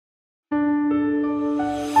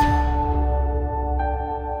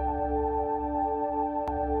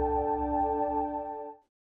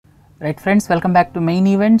Right friends, welcome back to main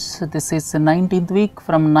events. This is the 19th week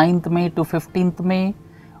from 9th May to 15th May.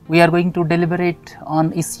 We are going to deliberate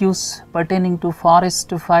on issues pertaining to forest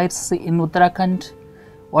fires in Uttarakhand.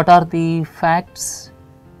 What are the facts?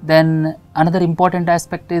 Then another important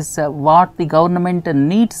aspect is what the government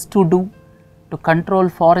needs to do to control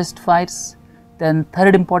forest fires. Then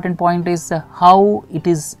third important point is how it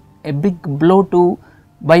is a big blow to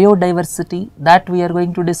biodiversity, that we are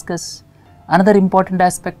going to discuss. Another important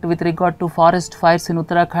aspect with regard to forest fires in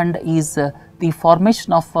Uttarakhand is the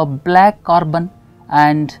formation of black carbon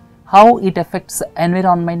and how it affects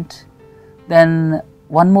environment. Then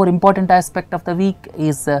one more important aspect of the week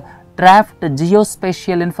is draft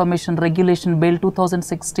Geospatial Information Regulation Bill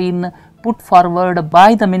 2016 put forward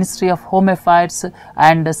by the Ministry of Home Affairs,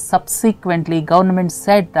 and subsequently government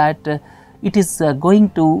said that it is going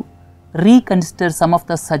to reconsider some of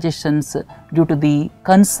the suggestions due to the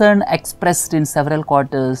concern expressed in several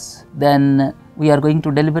quarters. Then we are going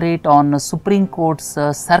to deliberate on Supreme Court's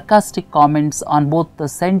sarcastic comments on both the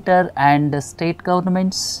center and state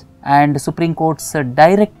governments and Supreme Court's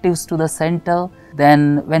directives to the center.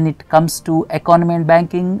 Then when it comes to economy and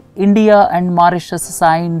banking, India and Mauritius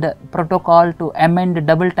signed protocol to amend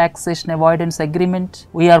double taxation avoidance agreement.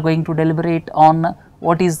 We are going to deliberate on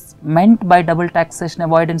what is meant by double taxation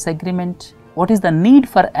avoidance agreement, what is the need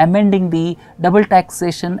for amending the double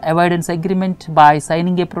taxation avoidance agreement by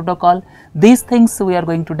signing a protocol. These things we are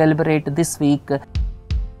going to deliberate this week.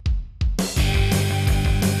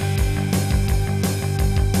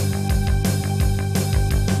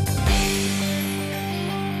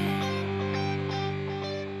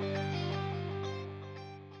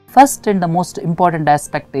 First and the most important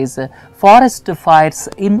aspect is forest fires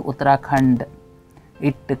in Uttarakhand.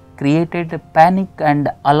 It created panic and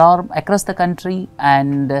alarm across the country,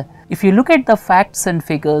 and if you look at the facts and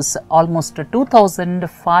figures, almost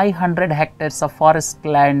 2,500 hectares of forest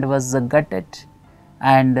land was gutted,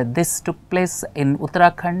 and this took place in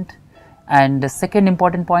Uttarakhand. And the second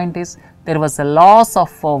important point is there was a loss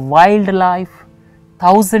of wildlife,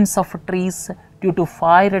 thousands of trees due to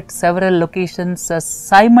fire at several locations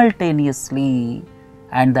simultaneously.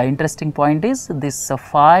 And the interesting point is this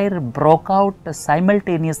fire broke out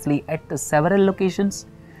simultaneously at several locations,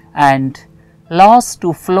 and loss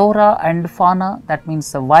to flora and fauna, that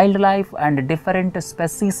means wildlife and different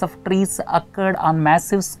species of trees, occurred on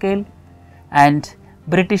massive scale. And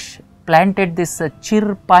British planted this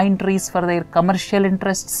chir pine trees for their commercial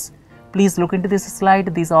interests. Please look into this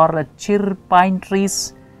slide. These are chir pine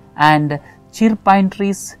trees, and chir pine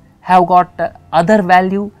trees have got other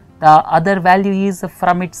value. The other value is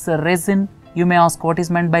from its resin. You may ask what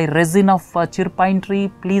is meant by resin of chir pine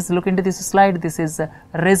tree. Please look into this slide. This is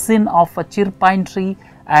resin of a chir pine tree,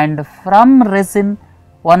 and from resin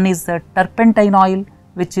one is turpentine oil,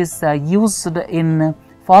 which is used in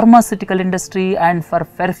pharmaceutical industry and for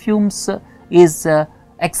perfumes is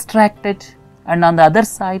extracted, and on the other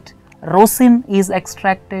side rosin is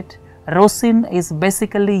extracted. Rosin is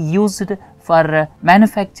basically used for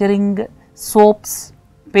manufacturing soaps,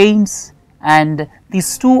 paints, and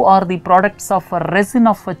these two are the products of a resin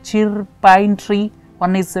of a chir pine tree.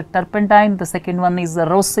 One is turpentine, the second one is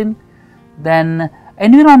rosin. Then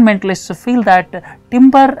environmentalists feel that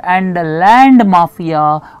timber and land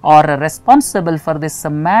mafia are responsible for this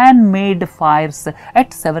man-made fires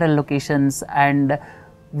at several locations, and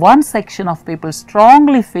one section of people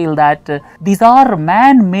strongly feel that these are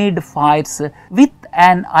man-made fires with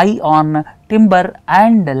an eye on timber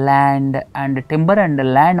and land, and timber and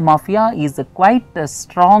land mafia is quite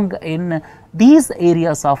strong in these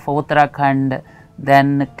areas of Uttarakhand.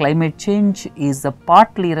 Then climate change is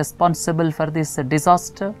partly responsible for this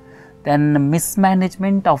disaster. Then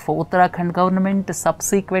mismanagement of Uttarakhand government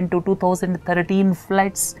subsequent to 2013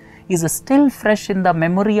 floods is still fresh in the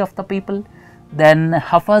memory of the people. Then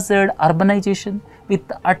haphazard urbanization with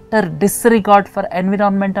utter disregard for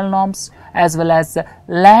environmental norms, as well as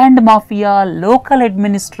land mafia, local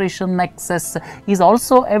administration excess is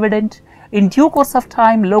also evident. In due course of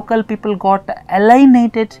time, local people got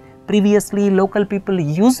alienated. Previously, local people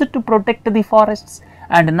used to protect the forests,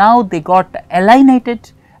 and now they got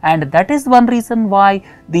alienated, and that is one reason why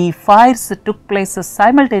the fires took place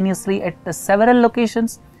simultaneously at several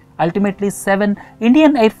locations. Ultimately, 7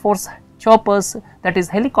 Indian Air Force choppers, that is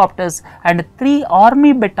helicopters, and 3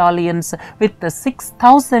 army battalions with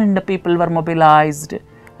 6,000 people were mobilized.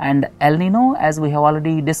 And El Nino, as we have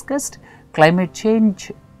already discussed, climate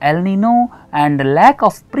change, El Nino and lack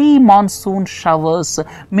of pre-monsoon showers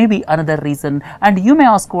may be another reason. And you may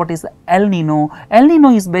ask, what is El Nino? El Nino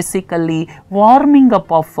is basically warming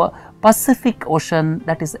up of Pacific Ocean,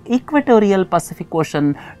 that is equatorial Pacific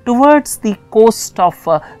Ocean, towards the coast of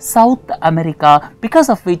South America, because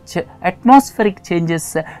of which atmospheric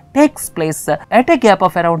changes takes place at a gap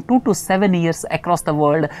of around 2 to 7 years across the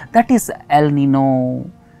world, that is El Nino.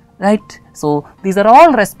 Right. So, these are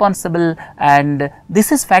all responsible, and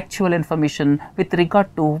this is factual information with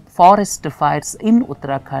regard to forest fires in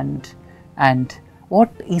Uttarakhand. And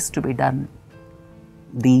what is to be done?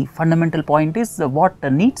 The fundamental point is what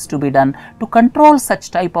needs to be done to control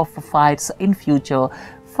such type of fires in future.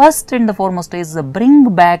 First and foremost is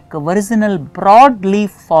bring back original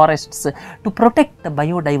broadleaf forests to protect the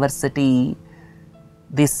biodiversity.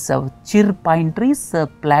 These chir pine trees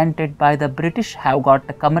planted by the British have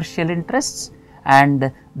got commercial interests,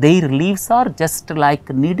 and their leaves are just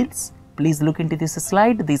like needles. Please look into this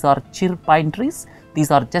slide. These are chir pine trees.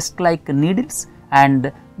 These are just like needles,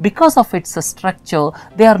 and because of its structure,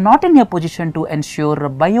 they are not in a position to ensure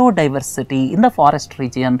biodiversity in the forest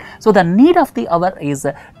region. So, the need of the hour is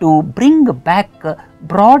to bring back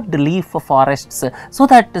broadleaf forests so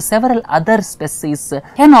that several other species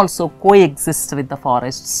can also coexist with the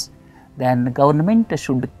forests. Then government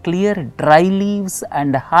should clear dry leaves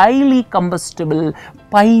and highly combustible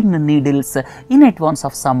pine needles in advance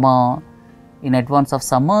of summer. In advance of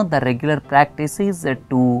summer, the regular practice is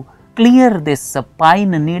to clear this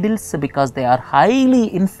pine needles because they are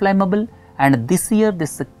highly inflammable, and this year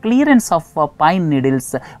this clearance of pine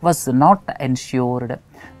needles was not ensured.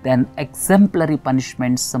 Then exemplary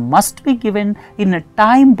punishments must be given in a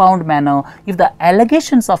time bound manner if the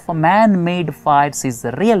allegations of man-made fires is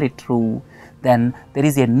really true. Then there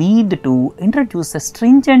is a need to introduce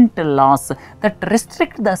stringent laws that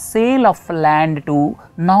restrict the sale of land to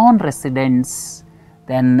non-residents.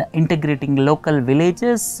 Then integrating local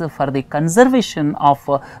villages for the conservation of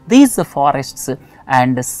these forests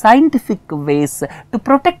and scientific ways to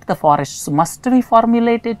protect the forests must be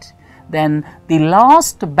formulated. Then the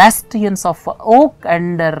last bastions of oak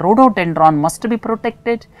and rhododendron must be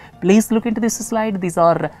protected. Please look into this slide. These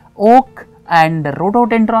are oak and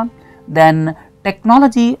rhododendron. Then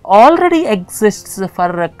technology already exists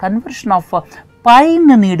for conversion of pine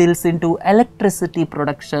needles into electricity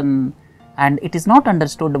production, and it is not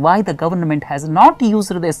understood why the government has not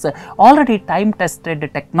used this already time tested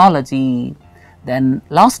technology. Then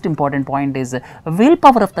last important point is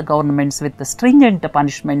willpower of the governments with the stringent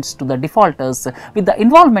punishments to the defaulters with the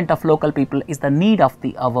involvement of local people is the need of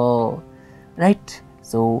the hour, right.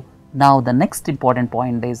 So, now the next important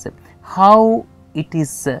point is how it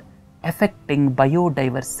is affecting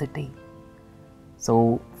biodiversity.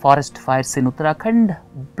 So, forest fires in Uttarakhand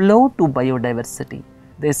blow to biodiversity.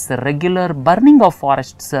 This regular burning of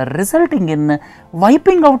forests resulting in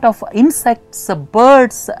wiping out of insects,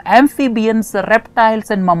 birds, amphibians,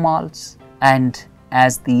 reptiles and mammals. And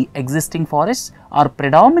as the existing forests are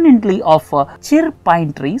predominantly of chir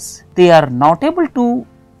pine trees, they are not able to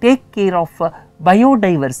take care of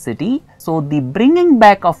biodiversity. So, the bringing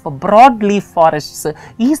back of broadleaf forests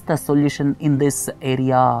is the solution in this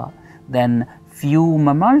area. Then few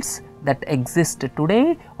mammals that exist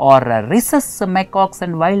today are rhesus macaques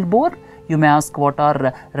and wild boar. You may ask, what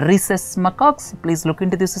are rhesus macaques? Please look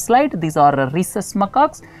into this slide. These are rhesus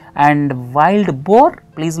macaques and wild boar.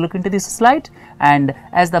 Please look into this slide. And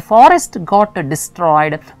as the forest got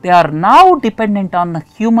destroyed, they are now dependent on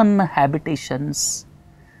human habitations.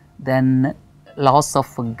 Then loss of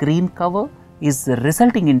green cover is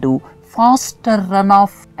resulting into faster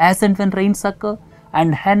runoff as and when rains occur,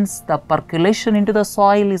 and hence the percolation into the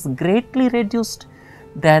soil is greatly reduced.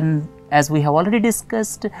 Then, as we have already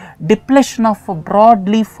discussed, depletion of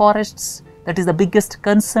broadleaf forests, that is the biggest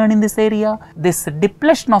concern in this area. This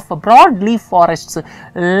depletion of broadleaf forests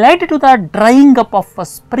led to the drying up of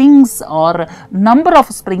springs, or number of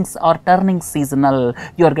springs are turning seasonal.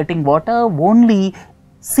 You are getting water only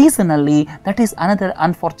seasonally. That is another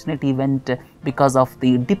unfortunate event because of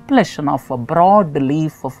the depletion of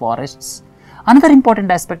broadleaf forests. Another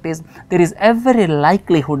important aspect is there is every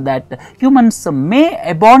likelihood that humans may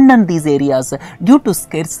abandon these areas due to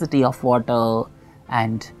scarcity of water.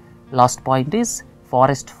 And last point is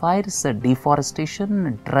forest fires,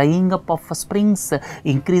 deforestation, drying up of springs,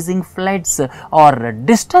 increasing floods or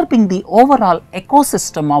disturbing the overall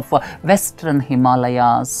ecosystem of Western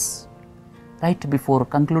Himalayas. Right, before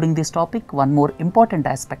concluding this topic, one more important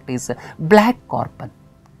aspect is black carbon.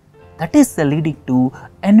 That is leading to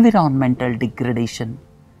environmental degradation.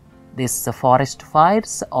 These forest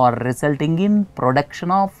fires are resulting in production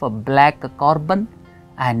of black carbon,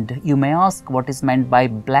 and you may ask, what is meant by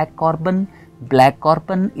black carbon? Black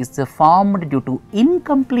carbon is formed due to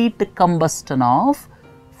incomplete combustion of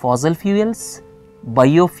fossil fuels,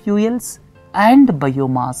 biofuels and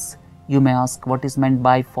biomass. You may ask what is meant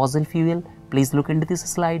by fossil fuel. Please look into this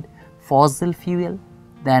slide. Fossil fuel,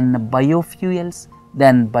 then biofuels,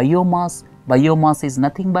 then biomass. Biomass is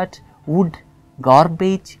nothing but wood,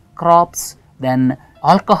 garbage, crops, then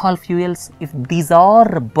alcohol fuels. If these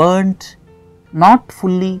are burnt not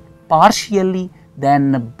fully, partially,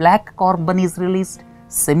 then black carbon is released.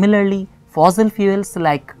 Similarly, fossil fuels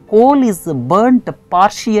like coal is burnt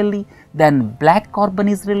partially, then black carbon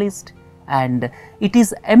is released, and it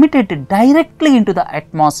is emitted directly into the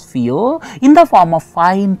atmosphere in the form of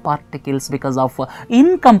fine particles because of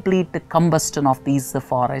incomplete combustion of these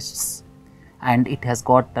forests. And it has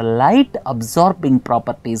got light absorbing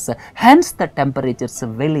properties, hence the temperatures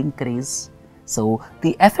will increase. So,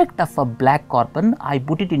 the effect of a black carbon, I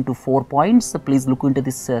put it into 4 points. Please look into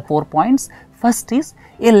this 4 points. First is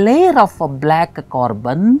a layer of a black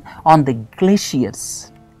carbon on the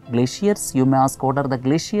glaciers. Glaciers, you may ask what are the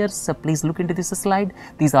glaciers? Please look into this slide.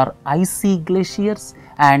 These are icy glaciers,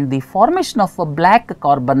 and the formation of a black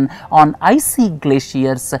carbon on icy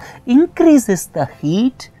glaciers increases the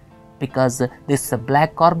heat, because this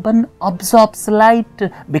black carbon absorbs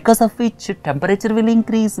light, because of which temperature will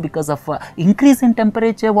increase. Because of increase in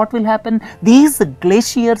temperature, what will happen? These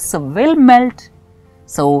glaciers will melt.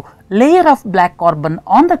 So, layer of black carbon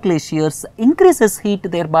on the glaciers increases heat,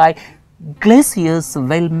 thereby glaciers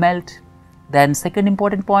will melt. Then second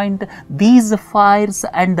important point, these fires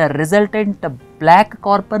and the resultant black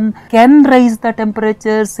carbon can raise the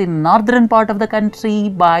temperatures in northern part of the country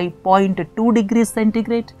by 0.2 degrees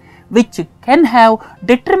centigrade, which can have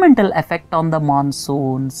detrimental effect on the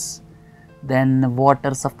monsoons. Then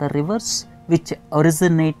waters of the rivers which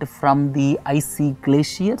originate from the icy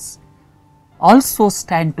glaciers also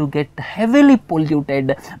stand to get heavily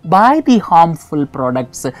polluted by the harmful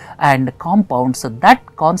products and compounds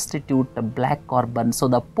that constitute black carbon. So,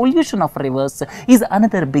 the pollution of rivers is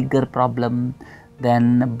another bigger problem.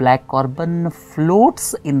 Then black carbon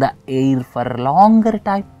floats in the air for a longer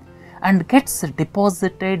time and gets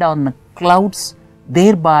deposited on clouds,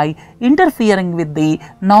 thereby interfering with the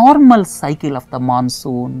normal cycle of the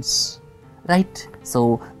monsoons, right?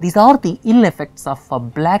 So, these are the ill effects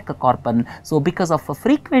of black carbon. So, because of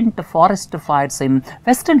frequent forest fires in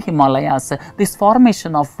western Himalayas, this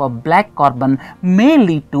formation of black carbon may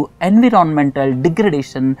lead to environmental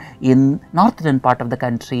degradation in northern part of the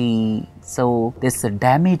country. So, this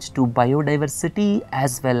damage to biodiversity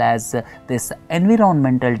as well as this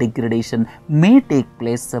environmental degradation may take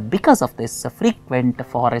place because of this frequent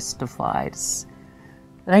forest fires.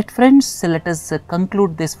 Right friends, let us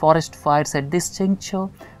conclude this forest fires at this juncture.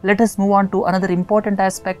 Let us move on to another important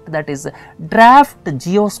aspect, that is Draft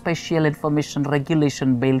Geospatial Information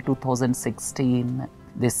Regulation Bill 2016.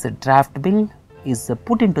 This draft bill is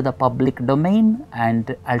put into the public domain,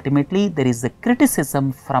 and ultimately there is a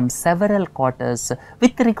criticism from several quarters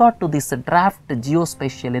with regard to this Draft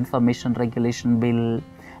Geospatial Information Regulation Bill.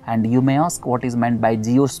 And you may ask what is meant by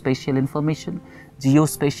geospatial information.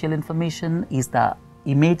 Geospatial information is the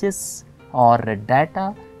images or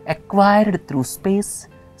data acquired through space,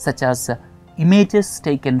 such as images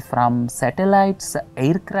taken from satellites,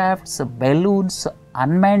 aircrafts, balloons,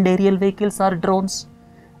 unmanned aerial vehicles or drones.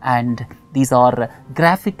 And these are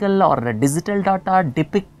graphical or digital data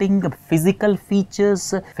depicting physical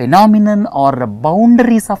features, phenomenon or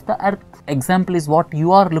boundaries of the earth. Example is what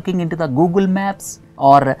you are looking into the Google Maps,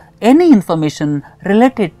 or any information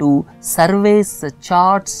related to surveys,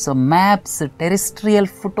 charts, maps, terrestrial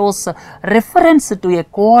photos, reference to a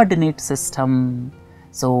coordinate system.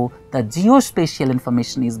 So, the geospatial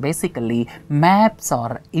information is basically maps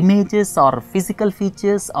or images or physical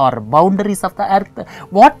features or boundaries of the earth,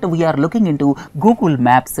 what we are looking into Google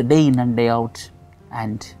Maps day in and day out.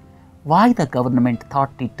 And why the government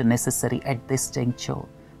thought it necessary at this juncture?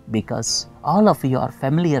 Because all of you are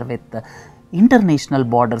familiar with the international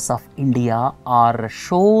borders of India are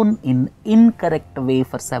shown in incorrect way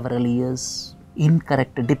for several years.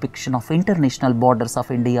 Incorrect depiction of international borders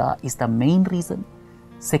of India is the main reason.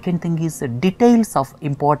 Second thing is details of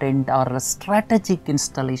important or strategic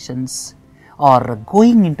installations are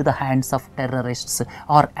going into the hands of terrorists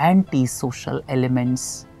or anti-social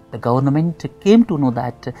elements. The government came to know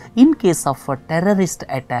that in case of terrorist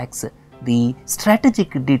attacks, the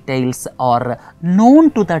strategic details are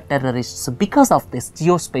known to the terrorists because of this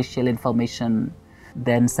geospatial information.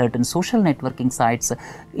 Then certain social networking sites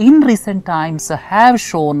in recent times have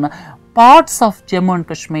shown parts of Jammu and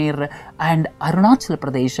Kashmir and Arunachal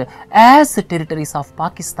Pradesh as territories of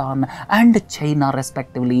Pakistan and China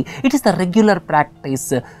respectively. It is the regular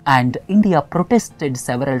practice, and India protested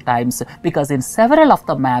several times because in several of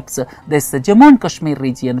the maps this Jammu and Kashmir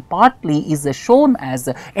region partly is shown as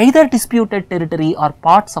either disputed territory or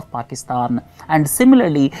parts of Pakistan, and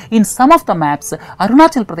similarly in some of the maps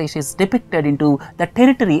Arunachal Pradesh is depicted into the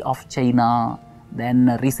territory of China.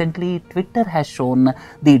 Then recently Twitter has shown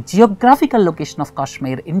the geographical location of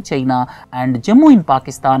Kashmir in China and Jammu in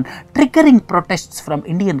Pakistan, triggering protests from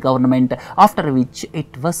Indian government, after which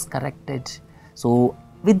it was corrected. So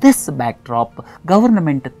with this backdrop,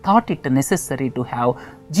 government thought it necessary to have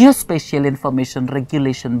geospatial information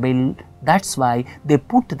regulation bill. That's why they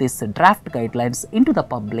put this draft guidelines into the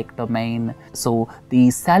public domain. So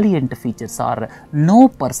the salient features are: no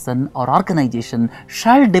person or organization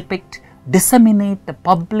shall depict, disseminate,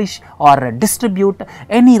 publish or distribute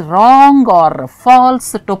any wrong or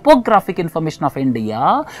false topographic information of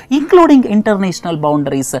India, including international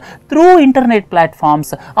boundaries, through internet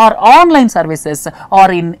platforms or online services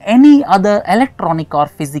or in any other electronic or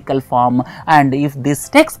physical form. And if this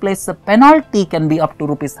takes place, penalty can be up to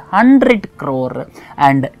 ₹100 crore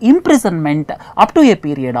and imprisonment up to a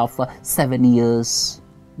period of 7 years.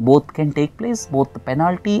 Both can take place, both the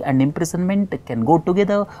penalty and imprisonment can go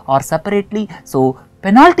together or separately. So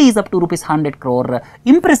penalty is up to ₹100 crore,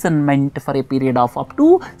 imprisonment for a period of up to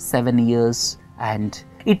 7 years, and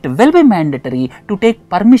it will be mandatory to take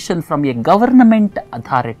permission from a government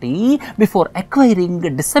authority before acquiring,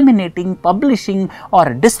 disseminating, publishing or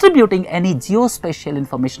distributing any geospatial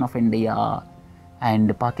information of India.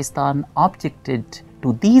 And Pakistan objected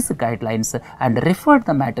to these guidelines and referred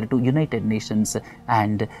the matter to United Nations.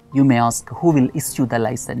 And you may ask, who will issue the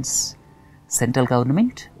license? Central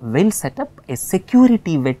government will set up a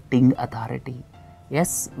security vetting authority,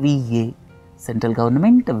 SVA. Central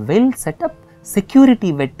government will set up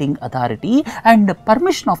security vetting authority, and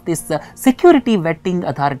permission of this security vetting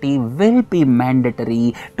authority will be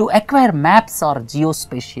mandatory to acquire maps or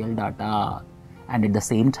geospatial data. And at the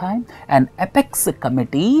same time, an apex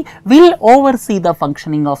committee will oversee the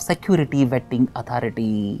functioning of security vetting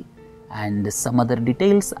authority. And some other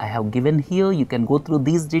details I have given here, you can go through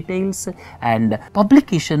these details. And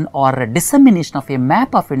publication or dissemination of a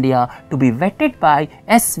map of India to be vetted by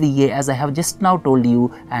SVA, as I have just now told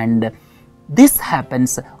you, and this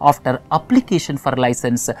happens after application for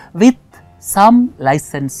license with some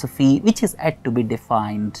license fee which is yet to be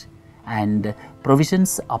defined. And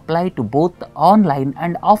provisions apply to both online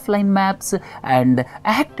and offline maps, and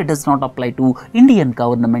Act does not apply to Indian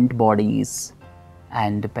government bodies.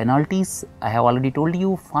 And penalties, I have already told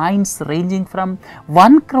you, fines ranging from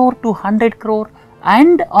 1 crore to 100 crore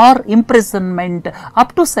and or imprisonment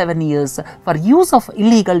up to 7 years for use of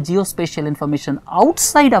illegal geospatial information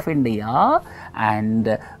outside of India,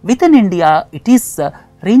 and within India it is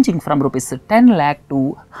ranging from ₹10 lakh to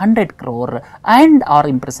 100 crore and or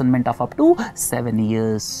imprisonment of up to 7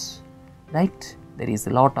 years. Right? There is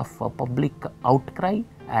a lot of public outcry,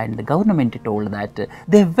 and the government told that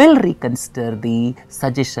they will reconsider the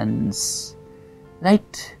suggestions.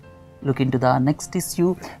 Right? Look into the next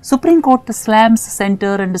issue. Supreme Court slams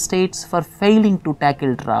center and states for failing to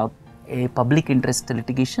tackle drought. A public interest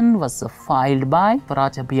litigation was filed by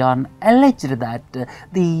Swaraj Abhiyan, alleged that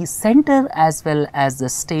the center as well as the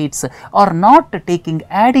states are not taking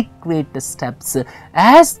adequate steps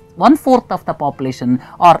as 1/4 of the population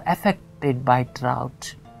are affected by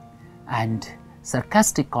drought. And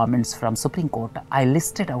sarcastic comments from Supreme Court I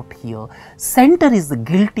listed out here. Center is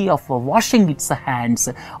guilty of washing its hands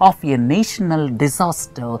of a national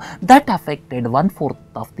disaster that affected 1/4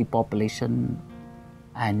 of the population.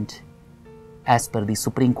 And as per the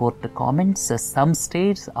Supreme Court comments, some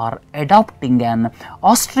states are adopting an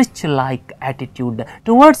ostrich-like attitude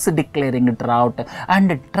towards declaring drought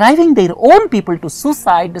and driving their own people to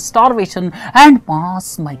suicide, starvation and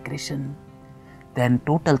mass migration. Then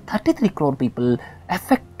total 33 crore people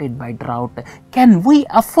affected by drought. Can we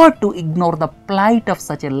afford to ignore the plight of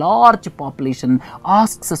such a large population,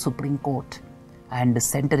 asks the Supreme Court. And the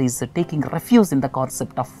center is taking refuge in the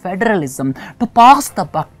concept of federalism to pass the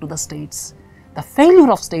buck to the states. The failure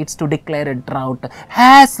of states to declare a drought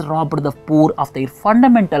has robbed the poor of their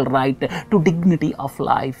fundamental right to dignity of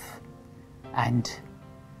life. And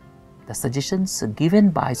the suggestions given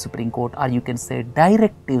by Supreme Court are, you can say,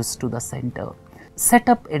 directives to the center. Set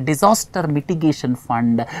up a disaster mitigation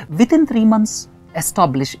fund within 3 months.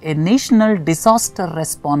 Establish a National Disaster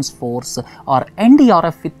Response Force or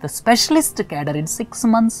NDRF with a specialist cadre in 6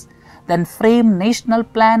 months. Then frame national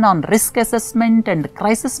plan on risk assessment and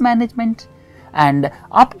crisis management. and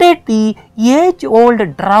update the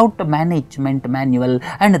age-old drought management manual,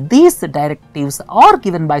 and these directives are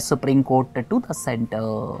given by Supreme Court to the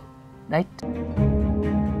center, right?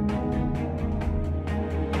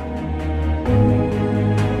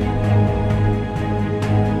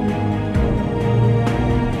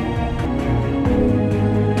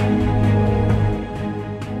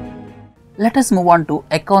 Let us move on to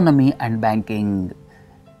economy and banking.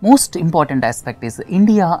 Most important aspect is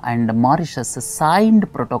India and Mauritius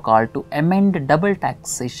signed protocol to amend double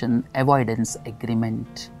taxation avoidance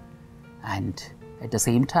agreement, and at the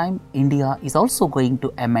same time India is also going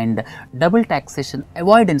to amend double taxation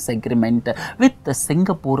avoidance agreement with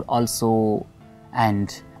Singapore also.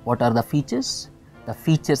 And what are the features? The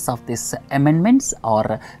features of these amendments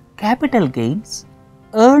are capital gains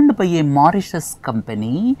earned by a Mauritius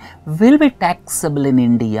company will be taxable in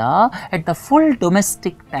India at the full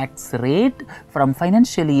domestic tax rate from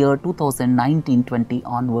financial year 2019-20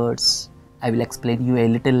 onwards. I will explain you a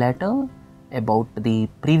little later about the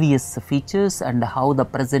previous features and how the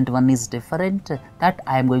present one is different. That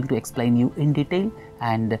I am going to explain you in detail,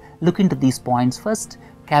 and look into these points first.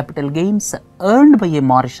 Capital gains earned by a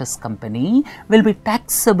Mauritius company will be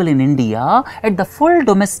taxable in India at the full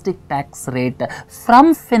domestic tax rate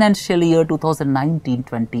from financial year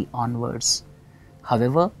 2019-20 onwards.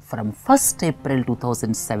 However, from 1st April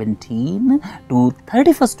 2017 to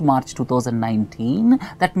 31st March 2019,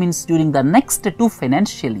 that means during the next 2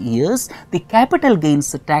 financial years, the capital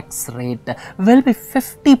gains tax rate will be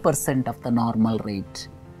 50% of the normal rate.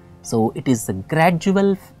 So, it is a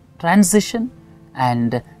gradual transition,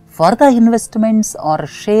 and for the investments or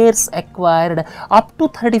shares acquired up to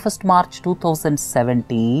 31st March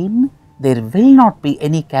 2017, there will not be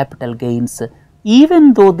any capital gains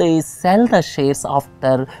even though they sell the shares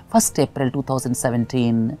after 1st April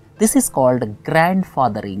 2017. This is called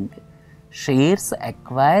grandfathering. Shares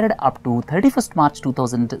acquired up to 31st March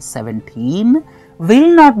 2017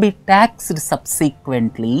 will not be taxed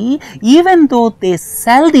subsequently even though they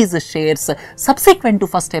sell these shares subsequent to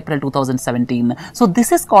 1st April 2017. So,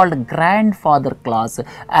 this is called grandfather clause,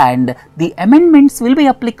 and the amendments will be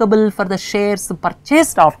applicable for the shares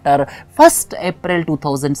purchased after 1st April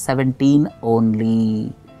 2017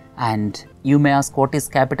 only. And you may ask, what is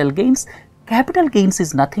capital gains? Capital gains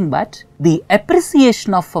is nothing but the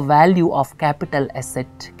appreciation of a value of capital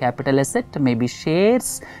asset. Capital asset may be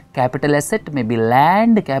shares, capital asset may be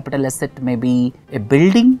land, capital asset may be a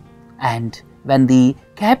building, and when the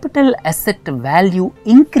capital asset value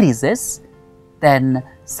increases, then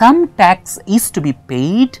some tax is to be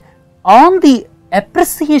paid on the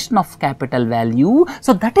appreciation of capital value.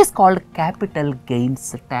 So, that is called capital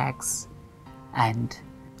gains tax. And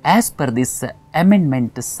as per this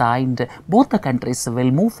amendment signed, both the countries will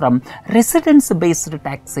move from residence-based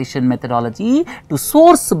taxation methodology to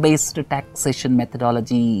source-based taxation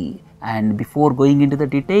methodology. And before going into the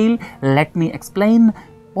detail, let me explain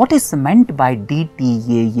what is meant by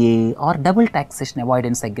DTAA or Double Taxation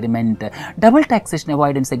Avoidance Agreement. Double Taxation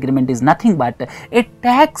Avoidance Agreement is nothing but a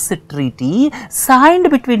tax treaty signed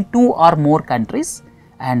between 2 or more countries.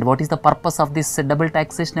 And what is the purpose of this double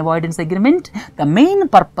taxation avoidance agreement? The main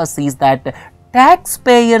purpose is that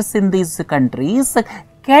taxpayers in these countries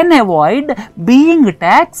can avoid being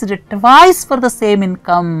taxed twice for the same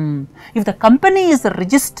income. If the company is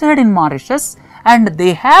registered in Mauritius and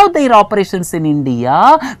they have their operations in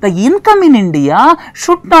India, the income in India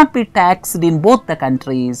should not be taxed in both the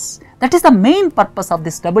countries. That is the main purpose of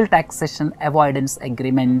this double taxation avoidance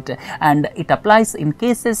agreement, and it applies in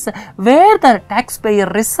cases where the taxpayer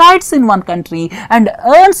resides in one country and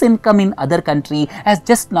earns income in other country, as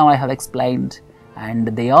just now I have explained. And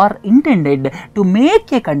they are intended to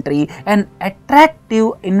make a country an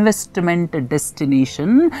attractive investment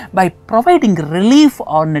destination by providing relief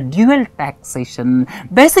on dual taxation.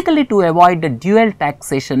 Basically, to avoid dual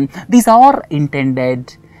taxation, these are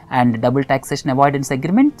intended. And double taxation avoidance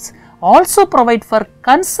agreements also provide for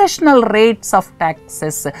concessional rates of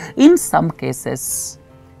taxes in some cases.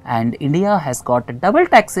 And India has got double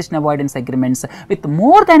taxation avoidance agreements with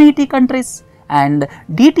more than 80 countries. And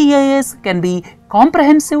DTAs can be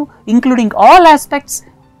comprehensive, including all aspects,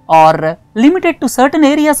 or limited to certain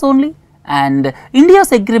areas only. And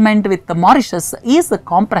India's agreement with the Mauritius is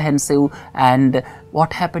comprehensive. And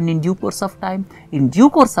what happened in due course of time? In due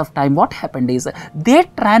course of time, what happened is they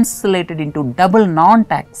translated into double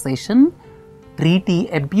non-taxation, treaty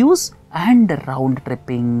abuse and round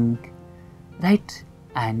tripping, right?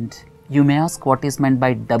 And you may ask, what is meant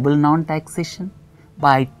by double non-taxation?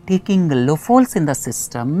 By taking loopholes in the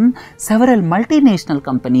system, several multinational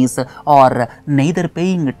companies are neither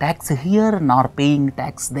paying tax here nor paying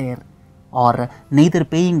tax there. or neither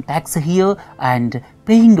paying tax here and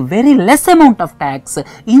paying very less amount of tax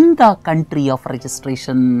in the country of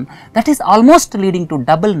registration. That is almost leading to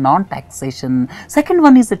double non-taxation. Second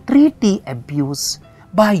one is treaty abuse.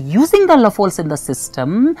 By using the loopholes in the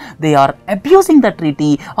system, they are abusing the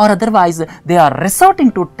treaty, or otherwise they are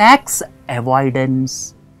resorting to tax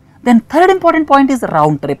avoidance. Then third important point is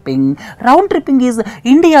round tripping. Round tripping is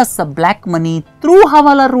India's black money through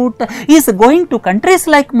Hawala route is going to countries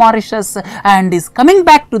like Mauritius and is coming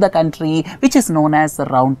back to the country, which is known as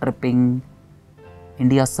round tripping.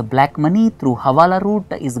 India's black money through Hawala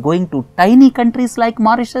route is going to tiny countries like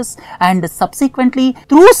Mauritius, and subsequently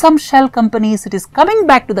through some shell companies it is coming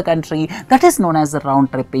back to the country. That is known as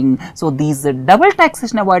round tripping. So these double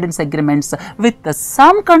taxation avoidance agreements with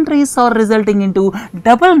some countries are resulting into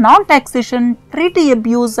double non-taxation, treaty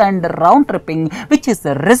abuse and round tripping, which is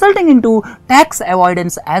resulting into tax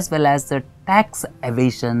avoidance as well as tax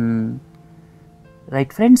evasion.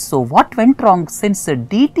 Right friends, so what went wrong since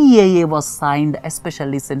DTAA was signed,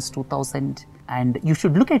 especially since 2000? And you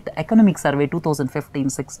should look at Economic Survey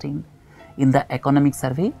 2015-16. In the Economic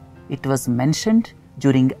Survey, it was mentioned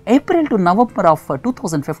during April to November of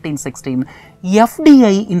 2015-16,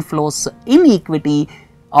 FDI inflows in equity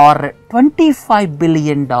are $25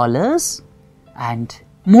 billion and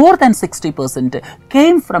more than 60%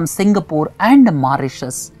 came from Singapore and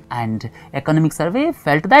Mauritius. And Economic Survey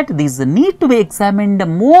felt that these need to be examined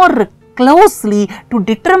more closely to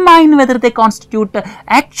determine whether they constitute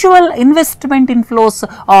actual investment inflows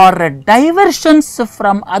or diversions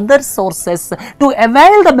from other sources to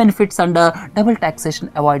avail the benefits under double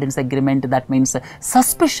taxation avoidance agreement. That means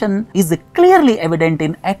suspicion is clearly evident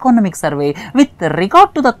in Economic Survey with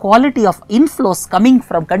regard to the quality of inflows coming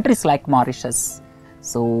from countries like Mauritius.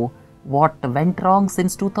 So what went wrong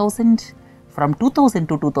since 2000? From 2000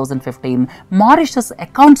 to 2015, Mauritius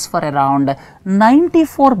accounts for around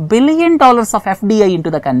 $94 billion of FDI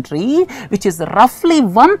into the country, which is roughly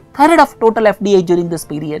 1/3 of total FDI during this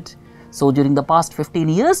period. So during the past 15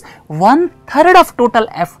 years, 1/3 of total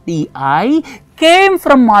FDI came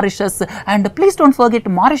from Mauritius, and please don't forget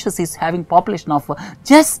Mauritius is having population of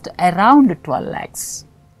just around 12 lakhs.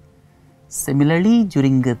 Similarly,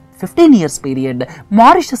 during a 15 years period,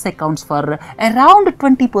 Mauritius accounts for around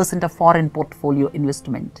 20% of foreign portfolio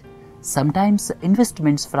investment. Sometimes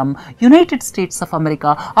investments from United States of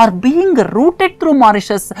America are being routed through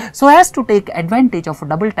Mauritius so as to take advantage of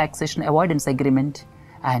double taxation avoidance agreement.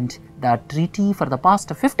 And the treaty for the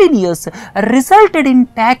past 15 years resulted in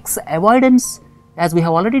tax avoidance, as we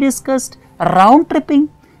have already discussed, round tripping,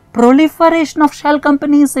 proliferation of shell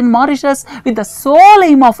companies in Mauritius with the sole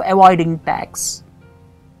aim of avoiding tax.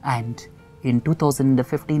 And in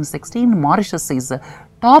 2015-16, Mauritius is a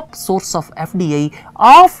top source of FDI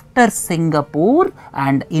after Singapore,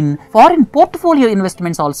 and in foreign portfolio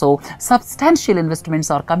investments also substantial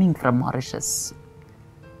investments are coming from Mauritius.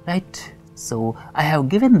 Right? So I have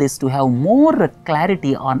given this to have more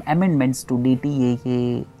clarity on amendments to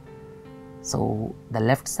DTAA. So the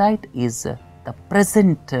left side is the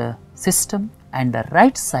present system and the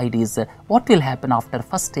right side is what will happen after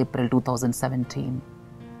 1st April 2017.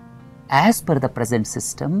 As per the present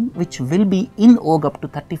system, which will be in vogue up to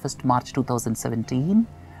 31st March 2017,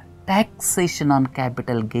 taxation on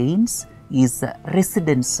capital gains is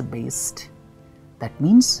residence based. That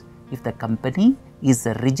means if the company is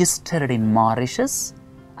registered in Mauritius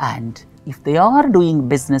and if they are doing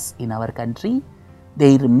business in our country,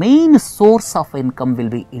 their main source of income will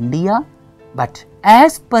be India. But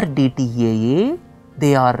as per DTAA,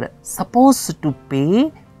 they are supposed to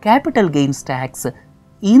pay capital gains tax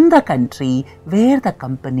in the country where the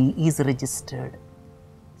company is registered.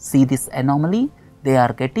 See this anomaly? They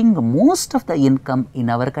are getting most of the income in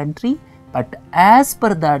our country, but as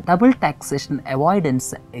per the double taxation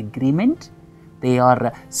avoidance agreement, they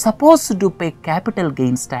are supposed to pay capital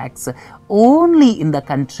gains tax only in the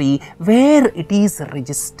country where it is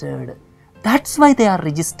registered. That's why they are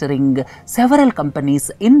registering several companies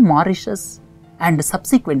in Mauritius, and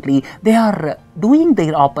subsequently they are doing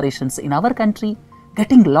their operations in our country,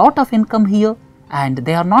 getting lot of income here, and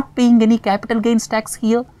they are not paying any capital gains tax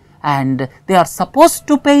here, and they are supposed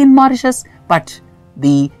to pay in Mauritius. But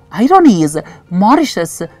the irony is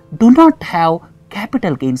Mauritius do not have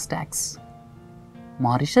capital gains tax.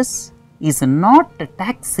 Mauritius is not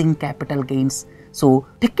taxing capital gains. So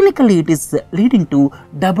technically it is leading to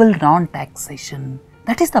double non-taxation.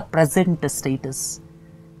 That is the present status.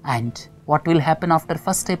 And what will happen after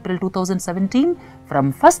 1st April 2017?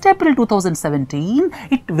 From 1st April 2017,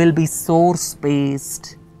 it will be source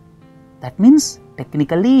based. That means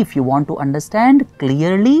Technically, if you want to understand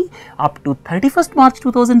clearly, up to 31st March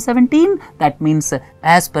 2017, that means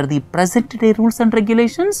as per the present day rules and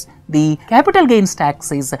regulations, the capital gains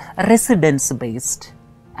tax is residence based,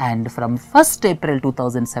 and from 1st April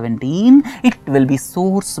 2017, it will be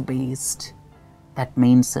source based. That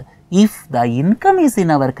means if the income is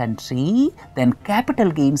in our country, then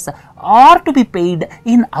capital gains are to be paid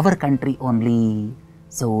in our country only.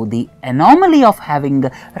 So, the anomaly of having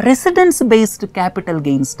residence based capital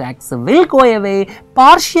gains tax will go away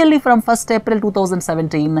partially from 1st April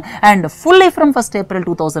 2017 and fully from 1st April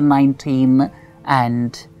 2019,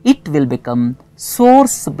 and it will become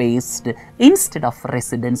source based instead of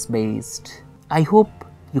residence based. I hope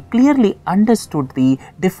you clearly understood the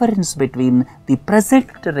difference between the present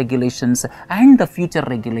regulations and the future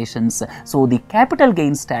regulations. So, the capital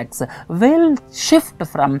gains tax will shift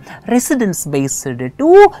from residence based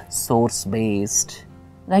to source based.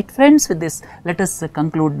 Right friends, with this let us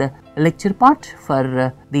conclude the lecture part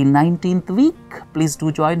for the 19th week. Please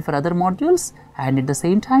do join for other modules, and at the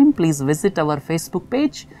same time please visit our Facebook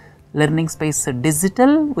page, Learning Space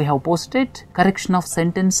Digital. We have posted correction of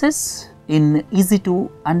sentences in easy to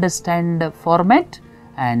understand format,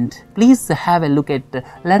 and please have a look at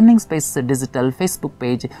Learning Space Digital Facebook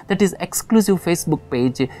page, that is exclusive Facebook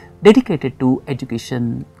page dedicated to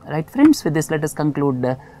education. Right friends, with this let us conclude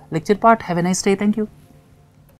the lecture part. Have a nice day. Thank you.